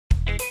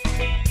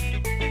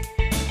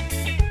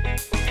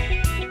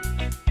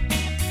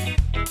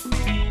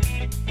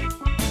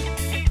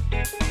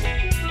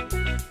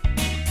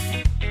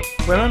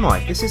Where am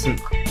I? This isn't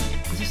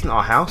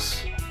our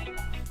house.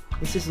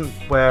 This isn't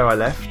where I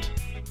left.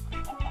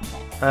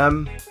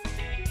 It's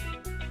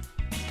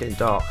getting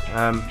dark.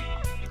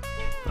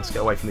 Let's get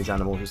away from these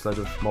animals. There's loads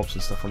of mobs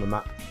and stuff on the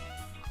map.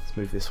 Let's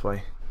move this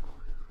way.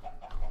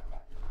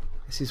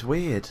 This is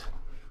weird.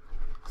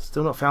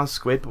 Still not found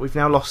Squid, but we've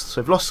now lost. So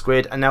we've lost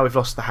Squid, and now we've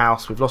lost the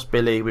house. We've lost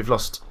Billy. We've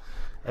lost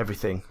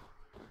everything.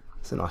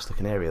 It's a nice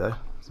looking area though.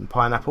 Some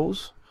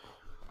pineapples.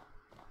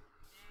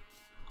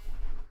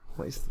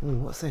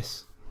 What's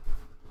this?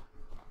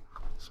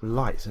 Some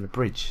lights and a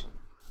bridge.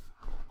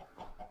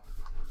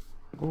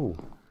 Oh,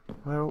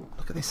 well,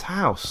 look at this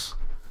house.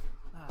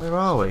 Where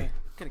are we?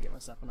 Gonna get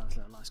myself a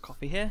nice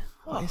coffee here.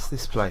 What is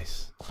this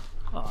place?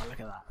 Oh, look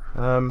at that.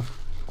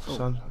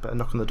 So I better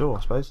knock on the door,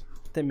 I suppose.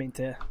 Didn't mean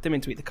to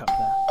eat the cup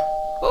there.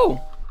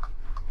 Oh,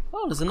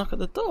 there's a knock at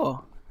the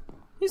door.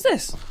 Who's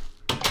this?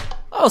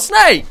 Oh,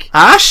 Snake.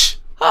 Ash.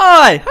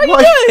 Hi. How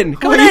you doing?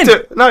 Come in.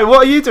 No,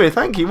 what are you doing?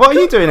 Thank you. What are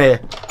you doing here?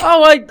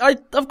 Oh,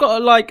 I've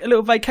got a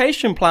little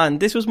vacation planned.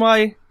 This was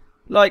my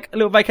a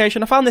little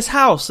vacation. I found this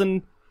house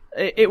and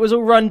it was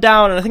all run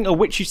down, and I think a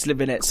witch used to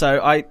live in it.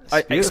 So I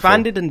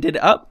expanded and did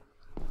it up.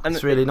 And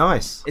it's really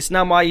nice. It's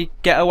now my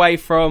getaway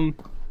from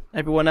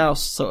everyone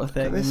else, sort of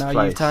thing. And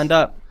now you've turned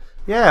up.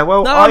 Yeah,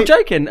 well, no, I'm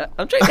joking.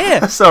 I'm joking.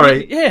 Here,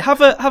 sorry. Yeah,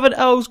 have an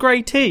Earl's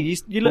Grey tea.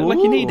 You look like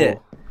you need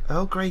it.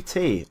 Earl Grey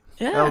tea.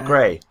 Yeah. Earl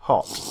Grey,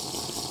 hot.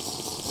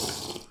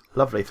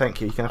 Lovely, thank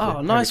you. You can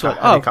have nice one.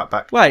 Have your cup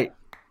back. Wait.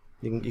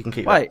 You can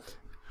keep Wait.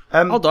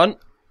 that. Hold on.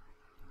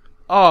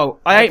 Oh,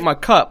 I ate my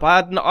cup. I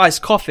had an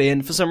iced coffee,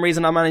 and for some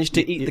reason I managed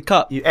to eat the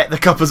cup. You ate the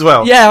cup as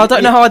well? Yeah, I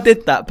don't know how I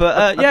did that,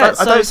 but yeah.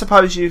 I don't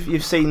suppose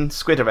you've seen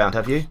Squid around,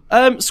 have you?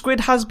 Squid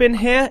has been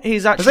here.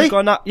 He's actually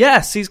gone out.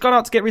 Yes, he's gone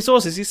out to get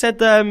resources. He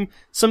said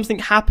something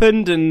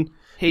happened and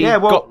he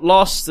got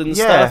lost and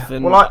stuff.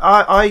 And well,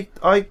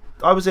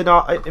 I was in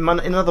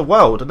another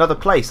world, another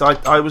place.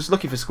 I was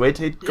looking for Squid.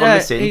 He'd gone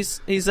missing.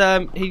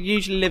 He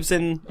usually lives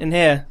in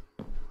here.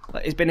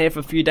 Like, he's been here for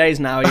a few days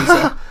now. He's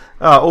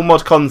all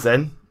mod cons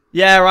then.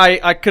 Yeah,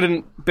 I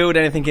couldn't build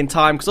anything in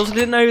time because I also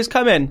didn't know he was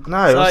coming.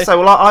 No,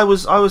 so I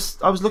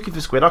was looking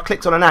for Squid. I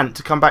clicked on an ant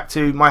to come back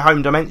to my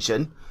home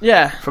dimension.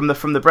 Yeah. From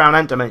the brown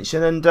ant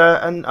dimension,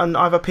 and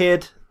I've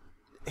appeared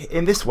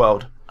in this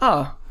world.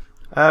 Oh.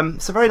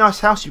 It's a very nice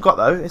house you've got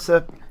though. It's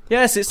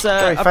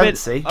very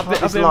fancy.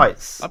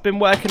 Lights. I've been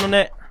working on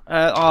it.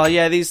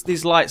 Yeah,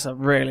 these lights are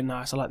really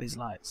nice. I like these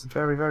lights.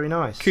 Very, very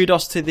nice.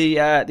 Kudos to the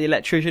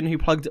electrician who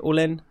plugged it all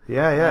in.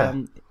 Yeah.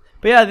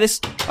 But yeah,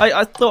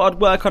 I thought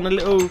I'd work on a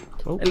little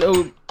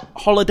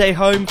holiday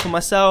home for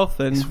myself,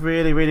 and it's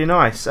really, really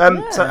nice.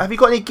 So have you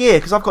got any gear?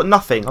 Because I've got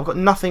nothing. I've got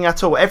nothing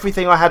at all.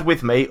 Everything I had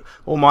with me,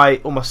 all my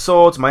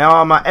swords, my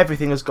armor,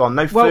 everything has gone.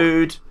 No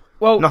food.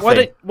 Well,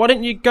 nothing. why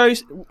don't you go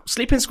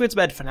sleep in Squid's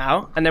bed for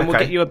now, and then we'll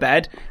get you a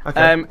bed,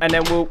 and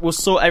then we'll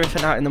sort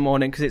everything out in the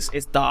morning because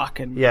it's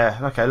dark and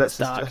okay. Let's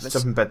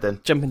jump in bed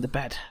then. Jump into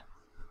bed.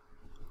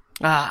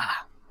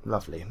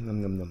 Lovely.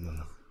 Nom, nom, nom,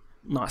 nom.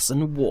 Nice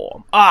and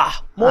warm.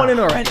 Morning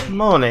already.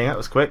 Morning. That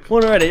was quick.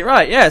 Morning already.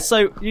 Right. Yeah.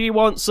 So you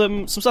want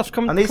some stuff to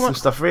come? I need some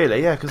stuff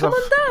really. Yeah. Because come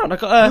on down. I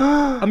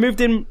got. I moved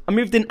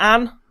in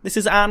Anne. This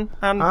is Anne.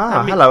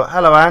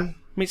 Hello, Anne.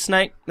 Meet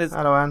Snake.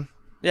 Hello, Anne.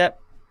 Yep.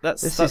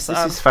 This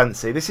is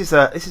fancy. This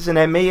is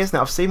an ME, isn't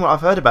it? I've seen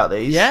I've heard about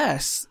these.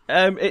 Yes.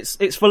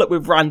 It's full up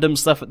with random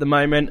stuff at the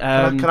moment.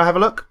 Can I have a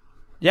look?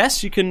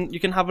 Yes, you can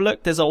have a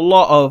look. There's a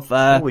lot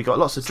of. We got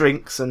lots of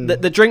drinks and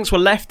the drinks were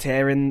left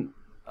here, and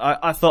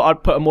I thought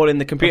I'd put them all in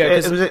the computer.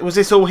 Was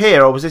this all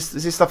here, or was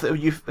this stuff that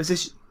you? Is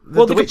this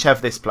the witch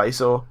have this place,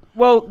 or?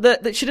 Well,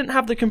 she didn't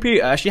have the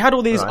computer. She had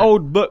all these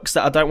old books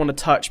that I don't want to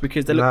touch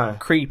because they look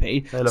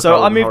creepy.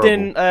 So I moved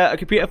in a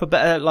computer for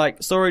better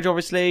storage,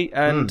 obviously,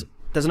 and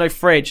there's no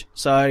fridge.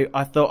 So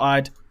I thought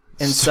I'd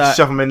insert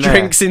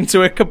drinks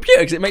into a computer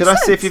because it makes sense.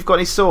 Can I see if you've got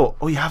any sword?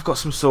 Oh, you have got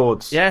some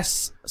swords.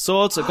 Yes,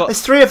 swords. I've got.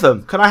 There's 3 of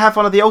them. Can I have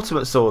one of the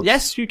ultimate swords?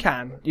 Yes, you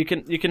can. You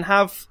can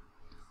have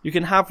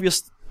your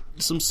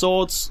some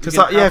swords. Because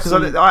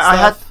I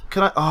had.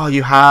 Can I? Oh,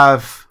 you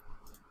have.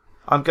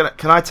 I'm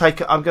gonna take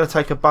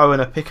a bow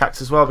and a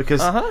pickaxe as well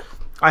because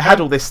I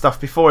had all this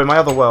stuff before in my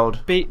other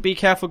world. Be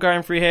careful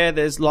going through here.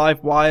 There's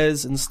live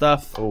wires and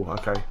stuff. Oh,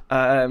 okay.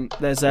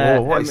 There's a.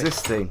 What is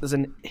this thing? There's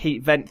a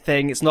heat vent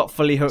thing. It's not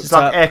fully hooked It's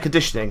like up. air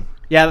conditioning.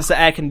 Yeah, that's the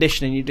air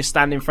conditioning. You just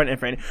stand in front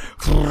of it.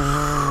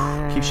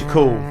 Keeps you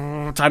cool.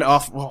 Turn it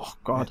off. Oh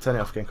God. Yeah, turn it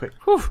off again quick.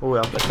 Whew. Oh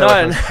well. Let's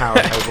those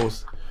power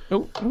cables.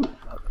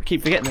 I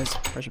keep forgetting there's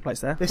pressure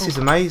plates there. This is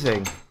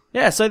amazing.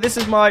 Yeah, so this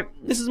is my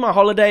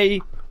holiday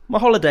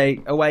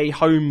away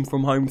home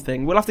from home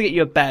thing. We'll have to get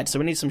you a bed, so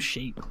we need some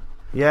sheep.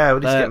 Yeah, well,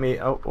 just get me.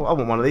 I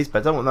want one of these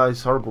beds. I don't want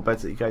those horrible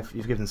beds that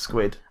you've given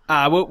Squid.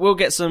 We'll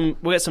get some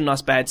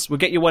nice beds. We'll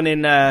get you one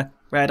in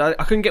red. I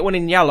couldn't get one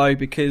in yellow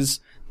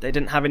because they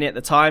didn't have any at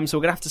the time, so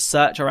we're gonna have to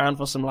search around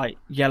for some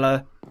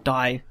yellow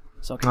dye.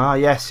 So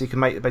yes, you can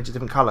make the beds a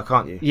different colour,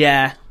 can't you?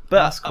 Yeah.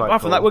 But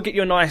apart from that, we'll get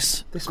you a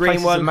nice green one. This place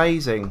is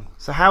amazing.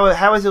 So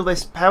how is all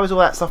this? How is all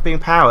that stuff being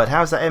powered?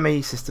 How is that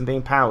ME system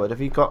being powered?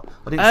 Have you got?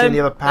 I didn't see any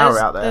other power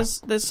out there.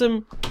 There's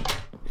some.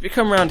 if you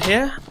come around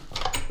here,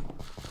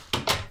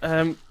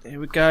 here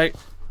we go.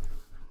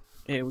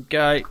 Here we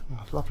go.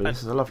 Oh, lovely.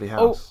 This is a lovely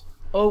house.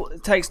 Oh,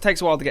 it takes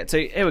a while to get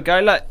to. Here we go.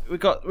 Look, we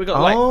got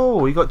like.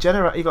 Oh, you got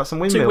some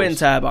windmills. 2 wind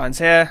turbines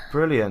here.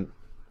 Brilliant.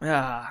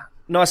 Ah,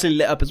 nicely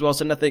lit up as well,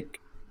 so nothing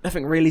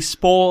really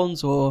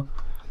spawns or.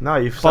 No,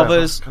 you've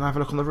bothers. Can I have a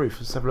look on the roof?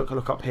 Let's have a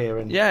look up here.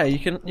 And yeah, you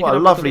can. What a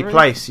lovely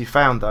place you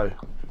found, though.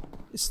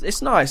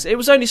 It's nice. It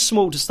was only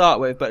small to start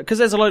with, but because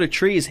there's a load of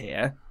trees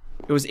here,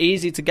 it was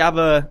easy to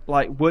gather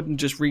like wood and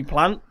just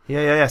replant.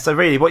 Yeah. So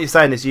really, what you're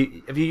saying is,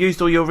 have you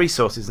used all your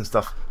resources and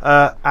stuff?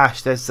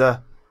 Ash, there's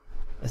a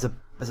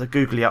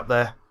googly up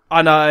there.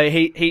 I know.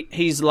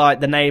 He's like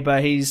the neighbour.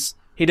 He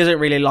doesn't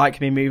really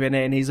like me moving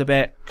in. He's a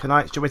bit. Do you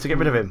want me to get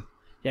rid of him?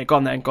 Yeah, go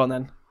on then.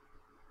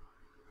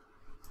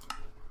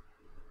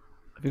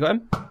 Have you got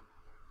him?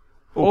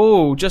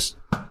 Oh, just.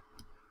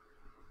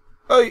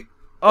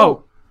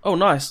 Oh,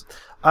 nice.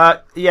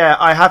 Yeah,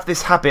 I have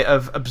this habit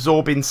of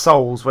absorbing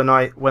souls when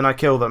I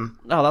kill them.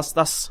 Oh,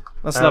 that's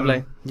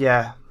lovely.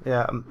 Yeah.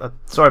 I'm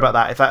sorry about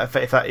that.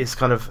 If that is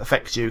kind of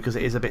affects you, because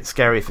it is a bit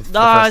scary for the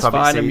first time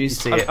fine. you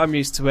see it. I'm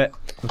used to it.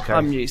 Okay.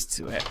 I'm used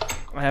to it.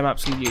 I am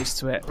absolutely used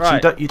to it.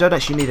 Right. So you don't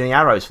actually need any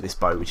arrows for this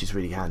bow, which is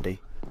really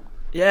handy.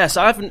 Yeah,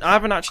 so I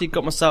haven't actually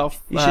got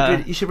myself.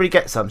 You should really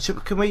get some.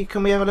 Can we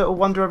have a little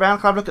wander around?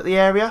 Can I have a look at the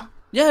area?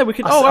 Yeah, we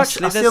can.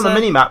 Actually, I see on the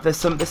mini map. There's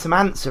some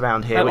ants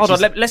around here. Hold on,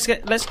 let's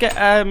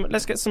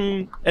get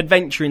some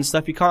adventuring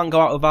stuff. You can't go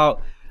out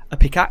without a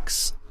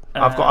pickaxe.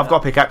 I've got a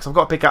pickaxe. I've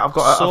got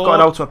an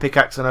ultimate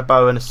pickaxe and a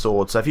bow and a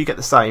sword. So if you get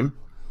the same,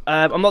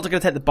 I'm not going to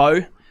take the bow.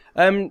 Do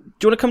you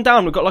want to come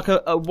down? We've got like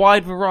a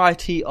wide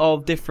variety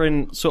of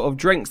different sort of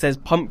drinks. There's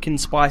pumpkin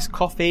spice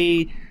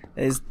coffee.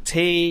 There's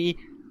tea.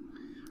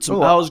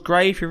 Some Earl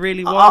Grey if you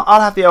really want. I'll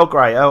have the Earl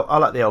Grey. I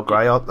like the Earl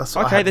Grey.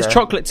 Okay, there's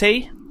chocolate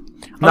tea.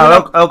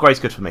 No, Earl Grey's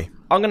good for me.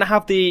 I'm going to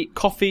have the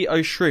coffee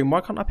o shroom.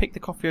 Why can't I pick the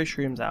coffee o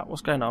shrooms out?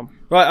 What's going on?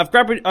 Right, I've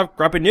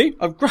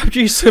grabbed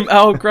you some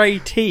Earl Grey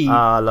tea.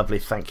 Ah, lovely.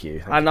 Thank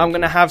you. I'm going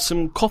to have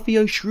some coffee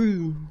o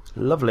shroom.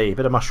 Lovely. A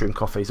bit of mushroom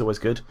coffee is always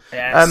good.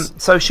 Yes.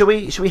 So shall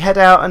we head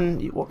out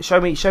and show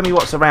me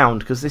what's around,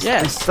 because this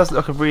does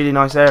look like a really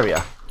nice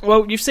area.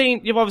 Well,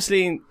 you've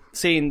obviously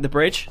seen the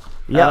bridge.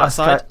 Yeah,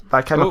 side.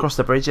 I came across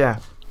the bridge. Yeah.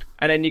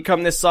 And then you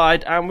come this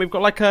side, and we've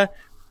got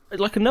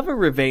like another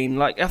ravine.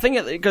 Like I think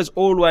it goes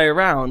all the way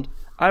around.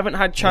 I haven't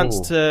had chance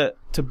to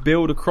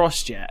build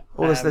across yet.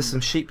 Oh, there's some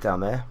sheep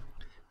down there.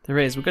 There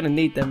is. We're going to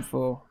need them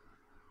for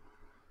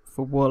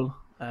wool.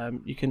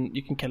 You can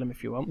kill them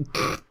if you want.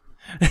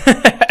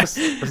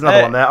 There's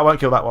another one there. I won't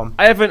kill that one.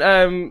 I haven't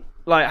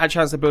had a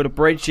chance to build a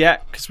bridge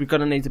yet, because we're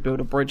going to need to build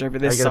a bridge over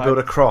this side. You're going to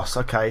build a cross,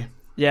 okay.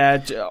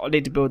 Yeah, I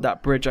need to build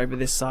that bridge over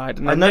this side.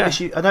 And then, I noticed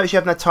you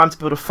haven't had time to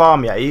build a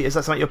farm yet. Is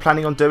that something you're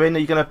planning on doing? Are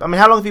you going to? I mean,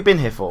 how long have you been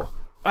here for?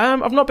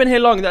 I've not been here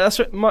long. That's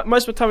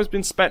most of the time has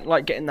been spent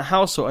like getting the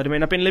house sorted. I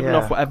mean, I've been living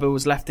off whatever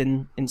was left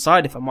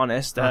inside, if I'm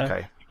honest.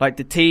 Okay. Like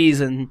the teas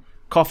and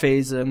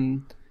coffees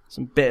and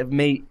some bit of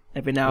meat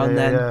every now and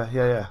then.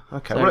 Yeah.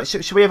 Okay. So, well,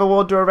 should we have a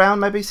wander around?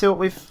 Maybe see what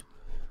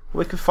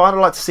we can find. I'd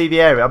like to see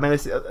the area. I mean,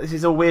 this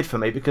is all weird for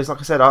me because, like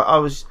I said,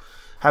 I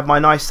had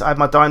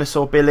my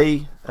dinosaur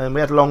Billy, and we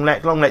had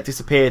Longneck. Longneck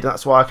disappeared, and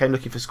that's why I came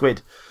looking for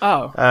Squid.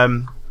 Oh.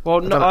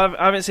 Well, I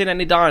haven't seen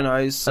any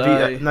dinos.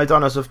 So... no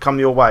dinos have come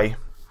your way.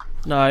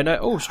 No.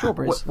 Oh,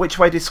 strawberries. Which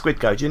way did Squid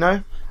go? Do you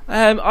know?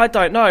 I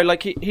don't know.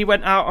 Like he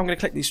went out. I'm going to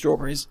collect these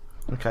strawberries.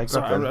 Okay,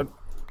 grab them.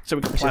 So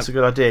we can. That's a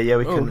good idea. Yeah,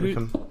 we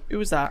can. Who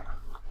was that?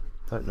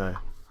 Don't know.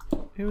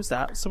 Who was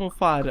that? Someone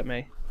fired at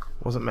me.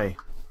 Wasn't me.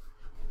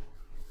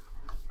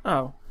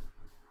 Oh,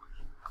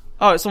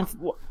 it's on.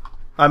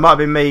 It might have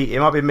been me.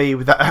 It might be me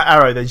with that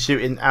arrow then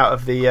shooting out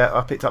of the.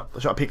 I tried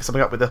to pick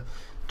something up with a.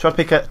 Try to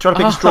pick a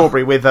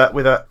strawberry with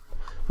a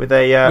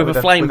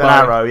flame bow. An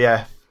arrow.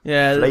 Yeah.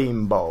 Yeah.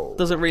 Flame bow.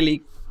 Doesn't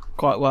really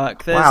quite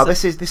work. Wow,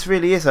 this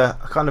really is a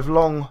kind of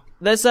long.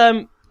 There's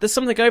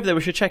something over there.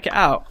 We should check it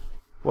out.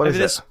 What is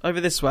it?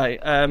 Over this way.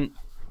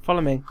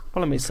 Follow me,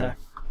 okay. Sir.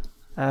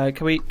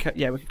 Can we?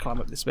 Yeah, we can climb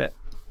up this bit.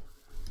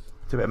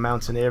 Do a bit of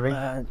mountaineering.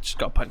 Just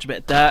got to punch a bit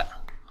of dirt.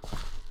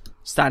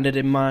 Standard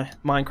in my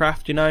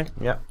Minecraft, you know.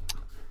 Yep.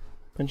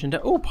 Punching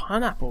dirt. Oh,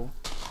 pineapple.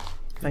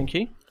 Thank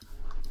you.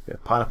 Yeah,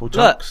 pineapple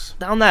chunks. Look,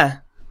 down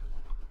there.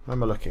 Where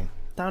am I looking?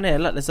 Down here.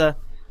 Look, there's a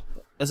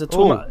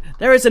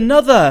there is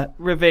another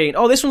ravine.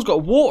 Oh, this one's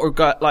got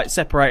water like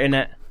separating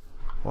it.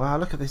 Wow,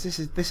 look at this.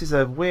 This is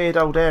a weird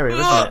old area,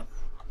 isn't it?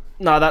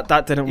 No,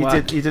 that didn't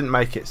work. You didn't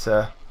make it,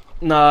 sir.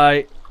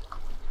 No.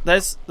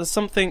 There's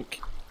something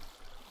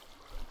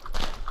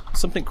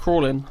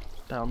crawling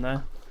down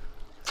there.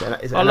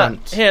 Is it an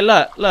ant? Here,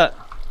 look.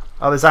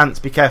 Oh, there's ants.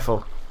 Be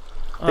careful.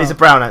 These are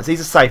brown ants.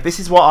 These are safe. This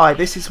is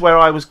where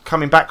I was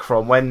coming back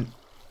from when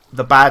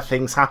the bad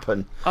things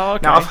happen. Oh,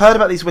 okay. Now I've heard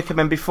about these wicker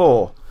men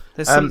before.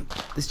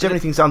 There's generally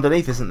things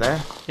underneath, isn't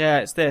there? Yeah,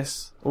 it's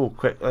this. Oh,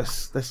 quick!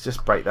 Let's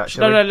just break that.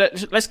 Shall we? No.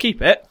 Let's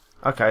keep it.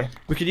 Okay.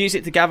 We could use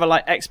it to gather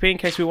like XP in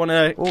case we want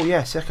to. Oh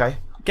yes, okay.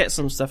 Get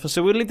some stuff.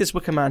 So we'll leave this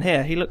wicker man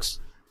here. He looks.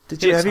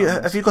 Have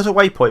you got a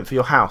waypoint for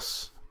your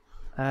house?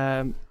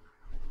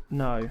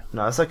 No.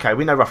 No, that's okay.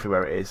 We know roughly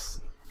where it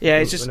is. Yeah,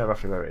 it's just... We know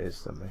roughly where it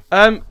is, don't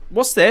we?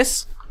 What's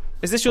this?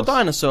 Is this your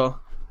dinosaur?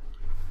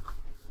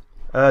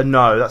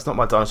 No, that's not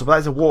my dinosaur, but that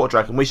is a water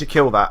dragon. We should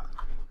kill that.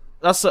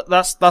 That's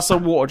a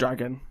water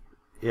dragon.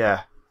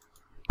 Yeah.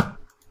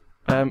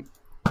 I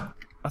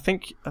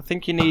think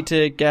you need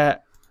to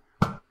get...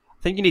 I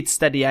think you need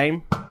steady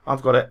aim.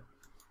 I've got it.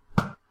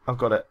 I've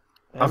got it.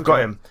 I've got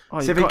him. Oh,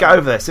 See if we can get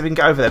over there. See if we can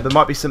get over there. There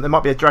might be some. There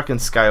might be a dragon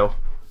scale.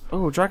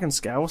 Oh, dragon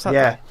scale. What's that?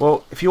 Yeah.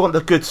 Well, if you want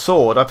the good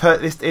sword, I've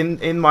heard this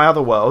in my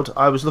other world.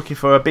 I was looking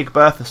for a Big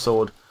Bertha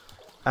sword,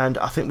 and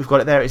I think we've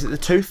got it there. Is it the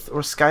tooth or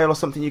a scale or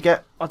something you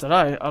get? I don't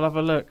know. I'll have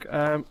a look.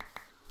 A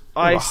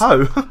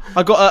hoe.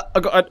 I got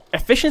an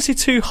efficiency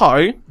 2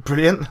 hoe.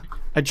 Brilliant.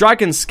 A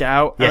dragon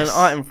scale and an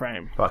item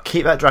frame. Right,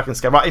 keep that dragon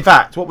scale. Right. In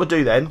fact, what we'll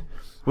do then,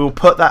 we'll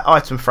put that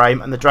item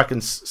frame and the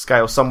dragon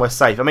scale somewhere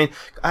safe. I mean,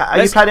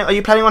 are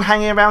you planning on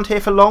hanging around here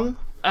for long?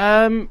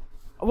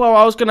 Well,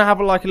 I was going to have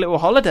a little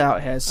holiday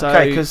out here. So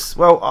okay, because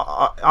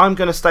I'm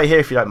going to stay here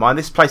if you don't mind.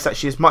 This place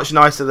actually is much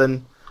nicer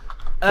than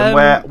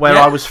where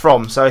I was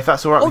from. So if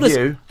that's all right with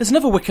you, there's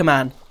another Wicker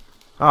Man.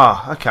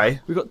 Ah, okay.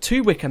 We've got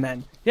 2 Wicker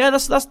Men. Yeah,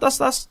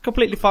 that's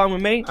completely fine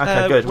with me.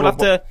 Okay, good.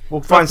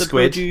 We'll find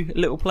Squid. Build you a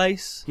little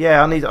place.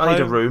 Yeah, I need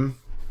a room.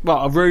 Well,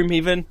 a room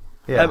even.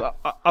 Yeah.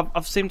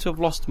 I've seemed to have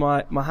lost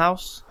my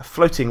house. A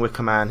floating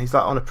Wicker Man. He's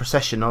like on a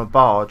procession on a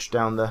barge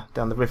down the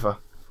river.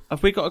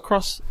 Have we got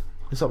across?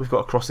 Looks like we've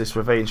got to cross this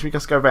ravine. Should we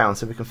just go round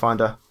so we can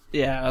find a?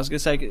 Yeah, I was gonna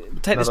say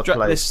take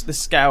this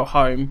scale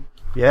home.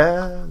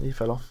 Yeah, he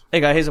fell off. There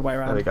you go. Here's a way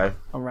around. There we go.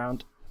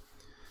 Around.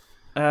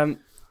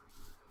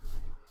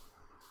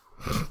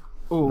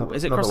 Oh,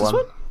 is it across this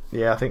one?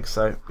 Yeah, I think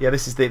so. Yeah,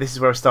 this is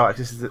where I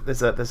started.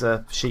 There's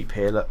a sheep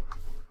here. Look.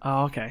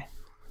 Oh, okay.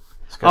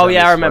 Oh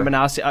yeah, I remember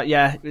now.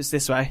 Yeah, it's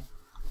this way.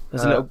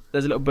 There's a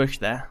little bush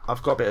there.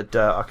 I've got a bit of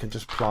dirt. I can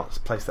just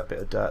place that bit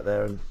of dirt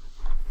there and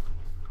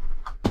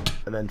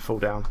then fall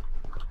down.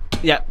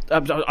 Yeah,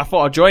 I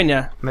thought I'd join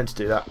you. Meant to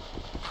do that.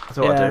 That's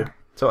what I do.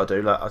 That's what I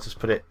do. Look, I'll just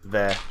put it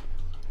there.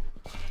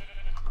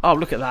 Oh,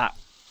 look at that.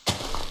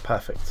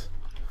 Perfect.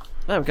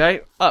 There we go.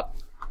 Up.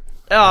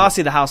 Oh, I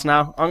see the house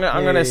now. I'm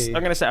gonna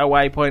set a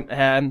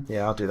waypoint.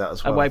 Yeah, I'll do that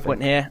as well. A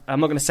waypoint here. I'm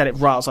not gonna set it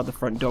right outside the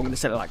front door. I'm gonna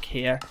set it like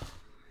here.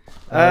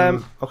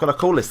 What can I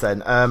call this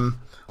then?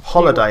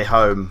 Holiday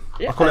home.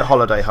 Yeah. I'll call it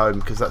holiday home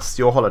because that's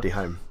your holiday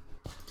home.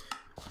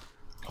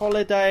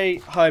 Holiday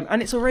home,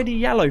 and it's already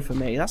yellow for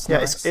me. That's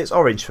nice. It's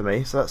orange for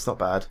me, so that's not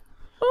bad.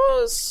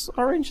 Oh,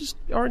 orange is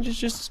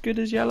just as good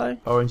as yellow.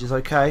 Orange is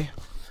okay.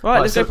 Right,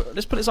 let's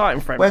put this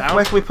item frame down.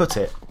 Where can we put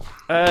it?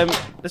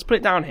 Let's put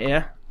it down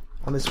here.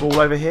 On this wall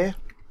over here.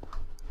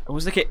 I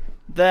was looking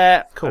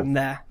there. Cool. And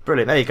there.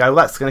 Brilliant. There you go. Well,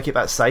 that's going to keep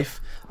that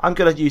safe. I'm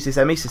going to use this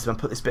ME system and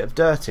put this bit of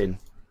dirt in.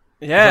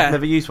 Yeah. I've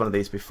never used one of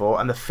these before.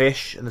 And the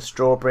fish and the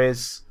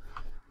strawberries.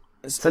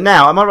 So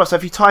now, am I right? So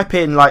if you type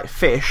in like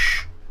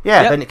fish,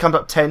 then it comes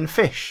up 10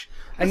 fish.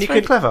 That's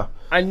very clever.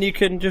 And you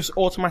can just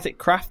automatic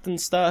craft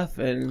and stuff.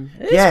 And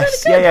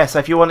yes, really yeah. So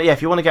if you want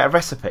to get a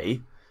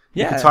recipe,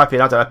 you can type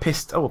in, I don't know,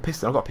 piston. Oh,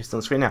 piston. I've got a piston on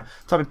the screen now.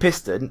 Type in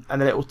piston,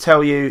 and then it will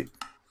tell you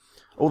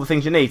all the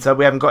things you need. So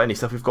we haven't got any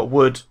stuff. We've got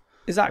wood,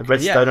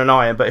 redstone, and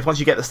iron. But once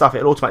you get the stuff,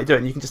 it'll automatically do it,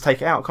 and you can just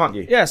take it out, can't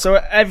you? Yeah. So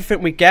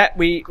everything we get,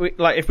 we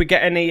like if we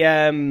get any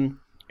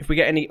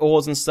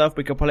ores and stuff,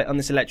 we can put it on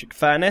this electric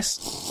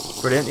furnace.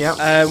 Brilliant.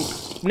 Yeah.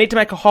 We need to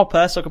make a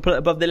hopper, so I can put it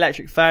above the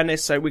electric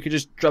furnace, so we could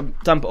just dump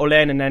it all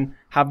in, and then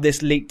have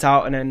this leaked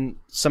out, and then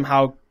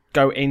somehow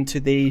go into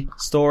the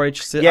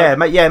storage.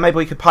 Maybe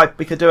we could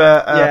we could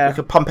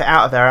pump it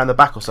out of there around the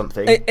back or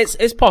something.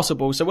 It's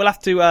possible. So we'll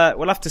have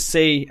to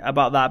see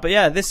about that. But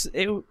yeah, it's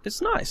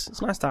nice. It's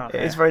nice to have.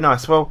 It's very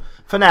nice. Well,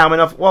 for now, I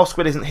mean, while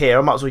Squid isn't here,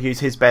 I might as well use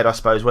his bed, I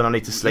suppose, when I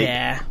need to sleep.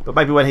 Yeah. But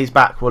maybe when he's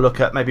back, we'll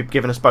look at maybe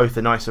giving us both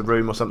a nicer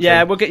room or something.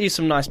 Yeah, we'll get you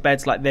some nice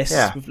beds like this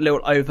with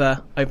little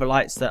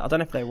overlights that I don't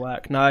know if they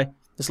work. No,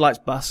 this light's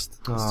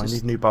bust. I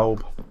need a new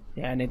bulb.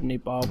 Yeah, I need a new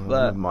bulb.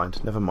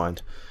 Never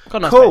mind.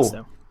 Got nice beds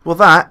though. Well,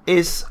 that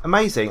is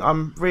amazing.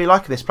 I'm really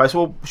liking this place.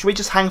 Well, should we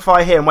just hang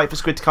fire here and wait for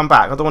Squid to come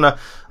back? I don't want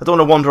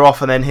to wander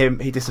off and then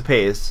he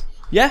disappears.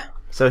 Yeah.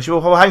 So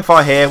we'll hang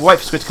fire here, wait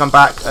for Squid to come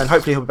back, and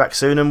hopefully he'll be back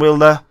soon, and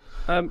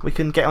we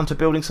can get on to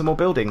building some more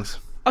buildings.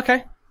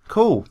 Okay.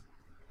 Cool.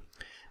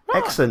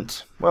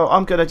 Excellent. Well,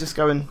 I'm gonna just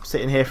go and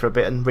sit in here for a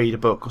bit and read a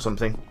book or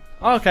something.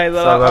 Okay.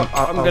 Well,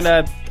 I'm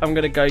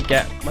gonna go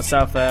get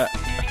myself a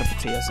cup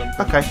of tea or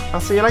something. Okay. I'll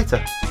see you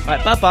later.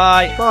 Right.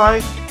 Bye.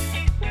 Bye.